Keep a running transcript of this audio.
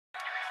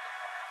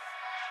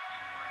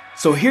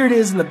So here it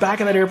is in the back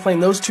of that airplane,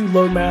 those two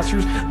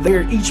loadmasters, they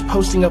are each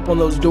posting up on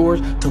those doors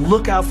to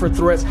look out for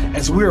threats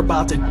as we're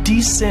about to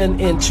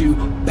descend into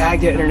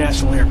Baghdad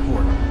International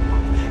Airport.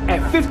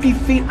 At 50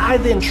 feet, I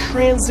then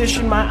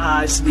transition my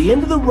eyes to the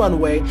end of the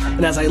runway,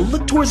 and as I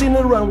look towards the end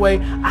of the runway,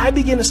 I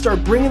begin to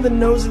start bringing the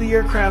nose of the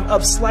aircraft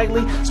up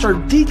slightly,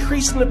 start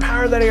decreasing the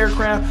power of that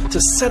aircraft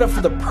to set up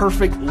for the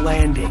perfect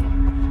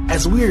landing.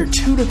 As we are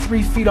 2 to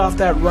 3 feet off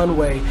that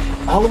runway,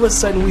 all of a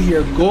sudden we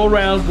hear, "Go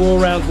around, go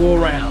around, go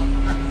around."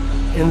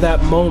 In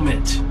that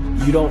moment,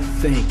 you don't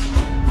think,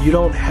 you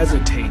don't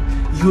hesitate.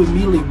 You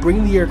immediately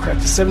bring the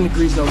aircraft to 7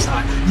 degrees nose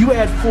high. You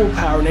add full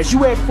power, and as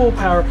you add full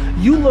power,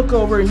 you look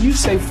over and you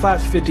say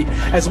flat 50.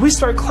 As we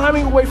start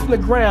climbing away from the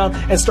ground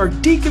and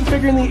start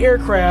deconfiguring the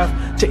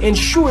aircraft to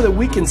ensure that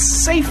we can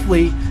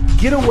safely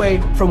get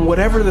away from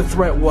whatever the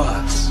threat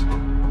was.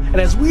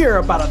 And as we are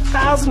about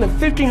 1,000 to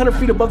 1,500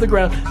 feet above the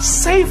ground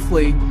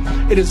safely,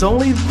 it is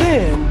only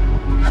then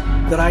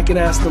that I can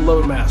ask the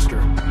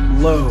loadmaster,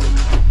 "Load,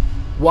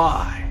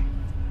 why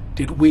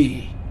did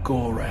we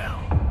go around?"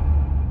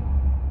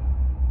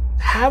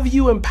 Have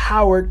you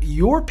empowered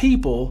your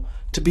people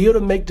to be able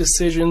to make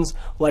decisions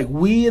like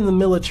we in the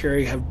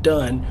military have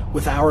done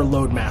with our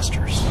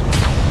loadmasters?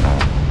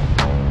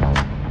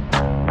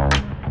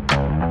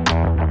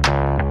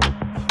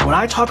 When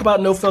I talk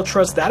about no-fail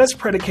trust, that is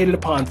predicated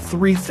upon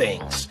 3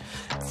 things.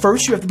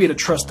 First, you have to be able to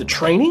trust the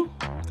training.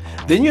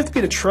 Then you have to be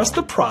able to trust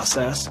the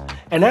process.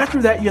 And after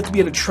that, you have to be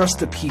able to trust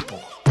the people.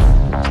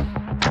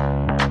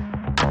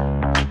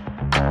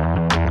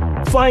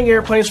 Flying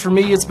airplanes for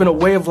me, it's been a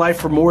way of life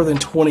for more than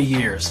 20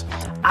 years.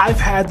 I've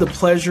had the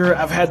pleasure,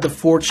 I've had the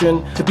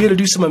fortune to be able to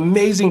do some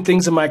amazing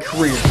things in my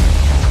career.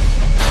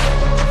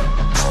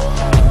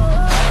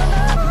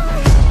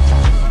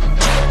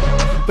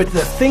 But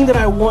the thing that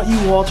I want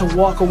you all to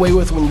walk away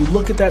with when you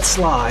look at that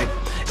slide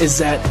is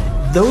that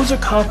those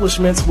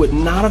accomplishments would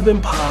not have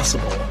been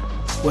possible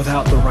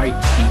without the right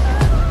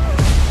people.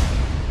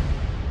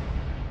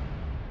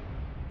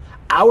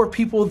 Our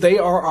people, they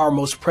are our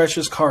most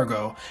precious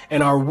cargo,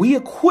 and are we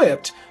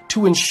equipped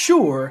to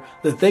ensure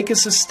that they can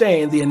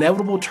sustain the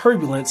inevitable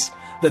turbulence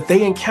that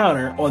they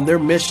encounter on their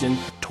mission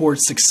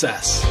towards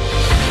success?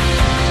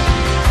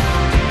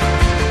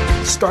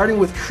 Starting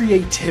with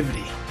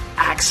creativity,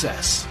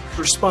 access,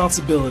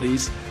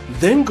 responsibilities,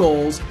 then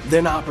goals,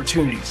 then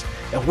opportunities.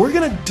 And we're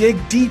going to dig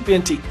deep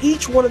into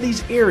each one of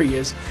these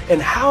areas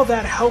and how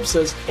that helps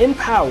us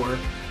empower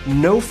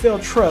no-fail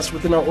trust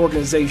within our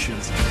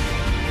organizations.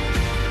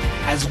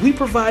 As we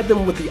provide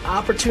them with the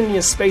opportunity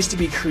and space to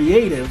be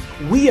creative,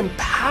 we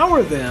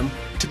empower them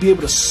to be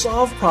able to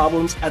solve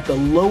problems at the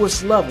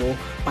lowest level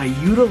by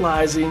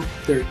utilizing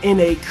their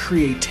innate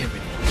creativity.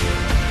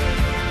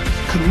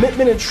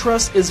 Commitment and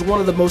trust is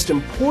one of the most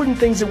important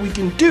things that we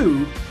can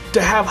do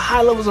to have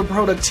high levels of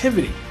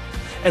productivity.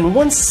 And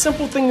one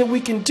simple thing that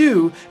we can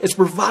do is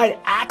provide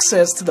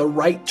access to the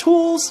right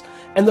tools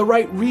and the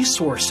right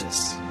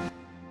resources.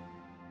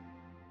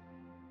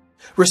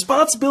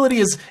 Responsibility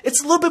it's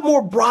a little bit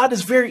more broad,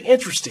 it's very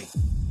interesting.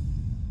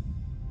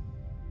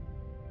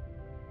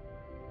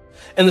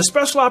 In the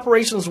special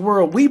operations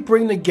world, we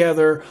bring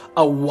together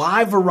a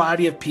wide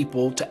variety of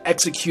people to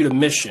execute a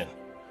mission.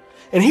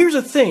 And here's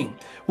the thing,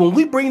 when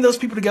we bring those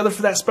people together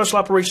for that special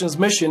operations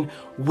mission,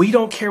 we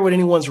don't care what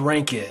anyone's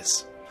rank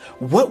is.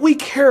 What we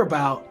care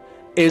about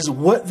is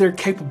what their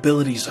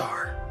capabilities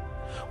are.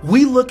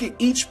 We look at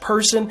each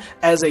person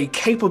as a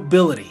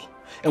capability.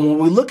 And when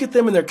we look at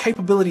them in their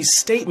capability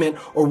statement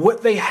or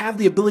what they have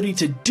the ability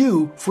to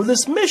do for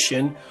this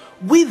mission,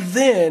 we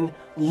then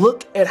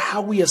look at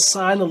how we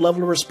assign the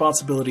level of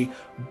responsibility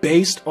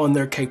based on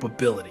their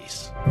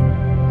capabilities.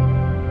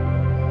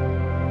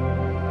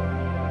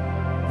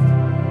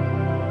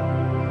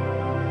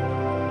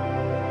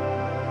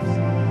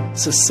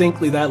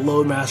 Succinctly, that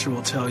loadmaster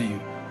will tell you,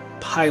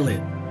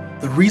 "Pilot,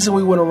 the reason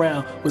we went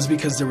around was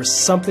because there was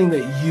something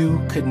that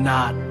you could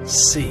not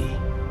see."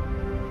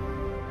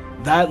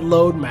 That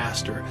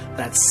loadmaster,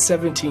 that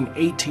 17,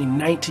 18,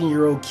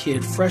 19-year-old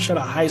kid fresh out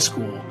of high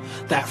school,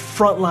 that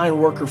frontline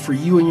worker for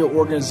you and your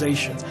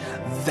organizations,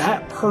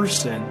 that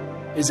person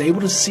is able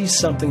to see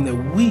something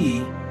that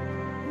we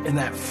in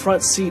that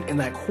front seat in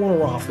that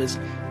corner office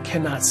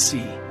cannot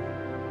see.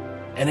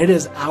 And it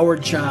is our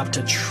job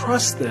to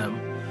trust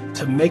them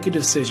to make a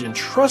decision,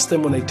 trust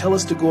them when they tell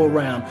us to go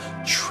around,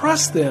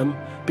 trust them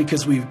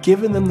because we've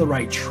given them the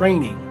right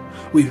training,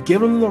 we've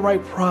given them the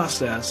right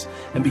process,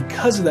 and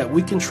because of that,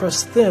 we can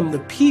trust them, the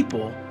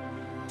people,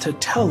 to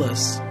tell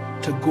us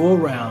to go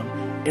around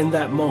in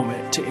that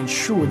moment to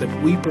ensure that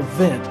we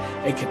prevent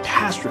a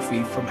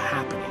catastrophe from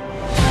happening.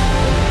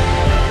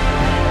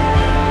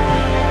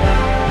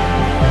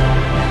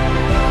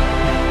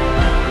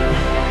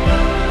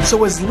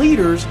 So as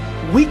leaders,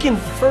 we can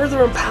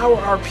further empower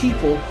our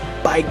people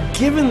by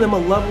giving them a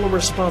level of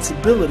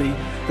responsibility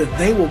that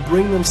they will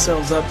bring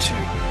themselves up to.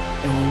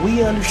 And when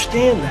we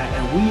understand that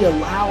and we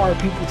allow our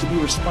people to be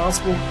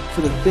responsible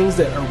for the things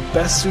that are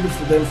best suited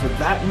for them for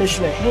that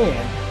mission at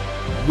hand,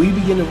 we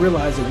begin to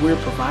realize that we're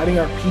providing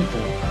our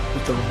people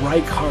with the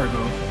right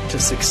cargo to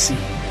succeed.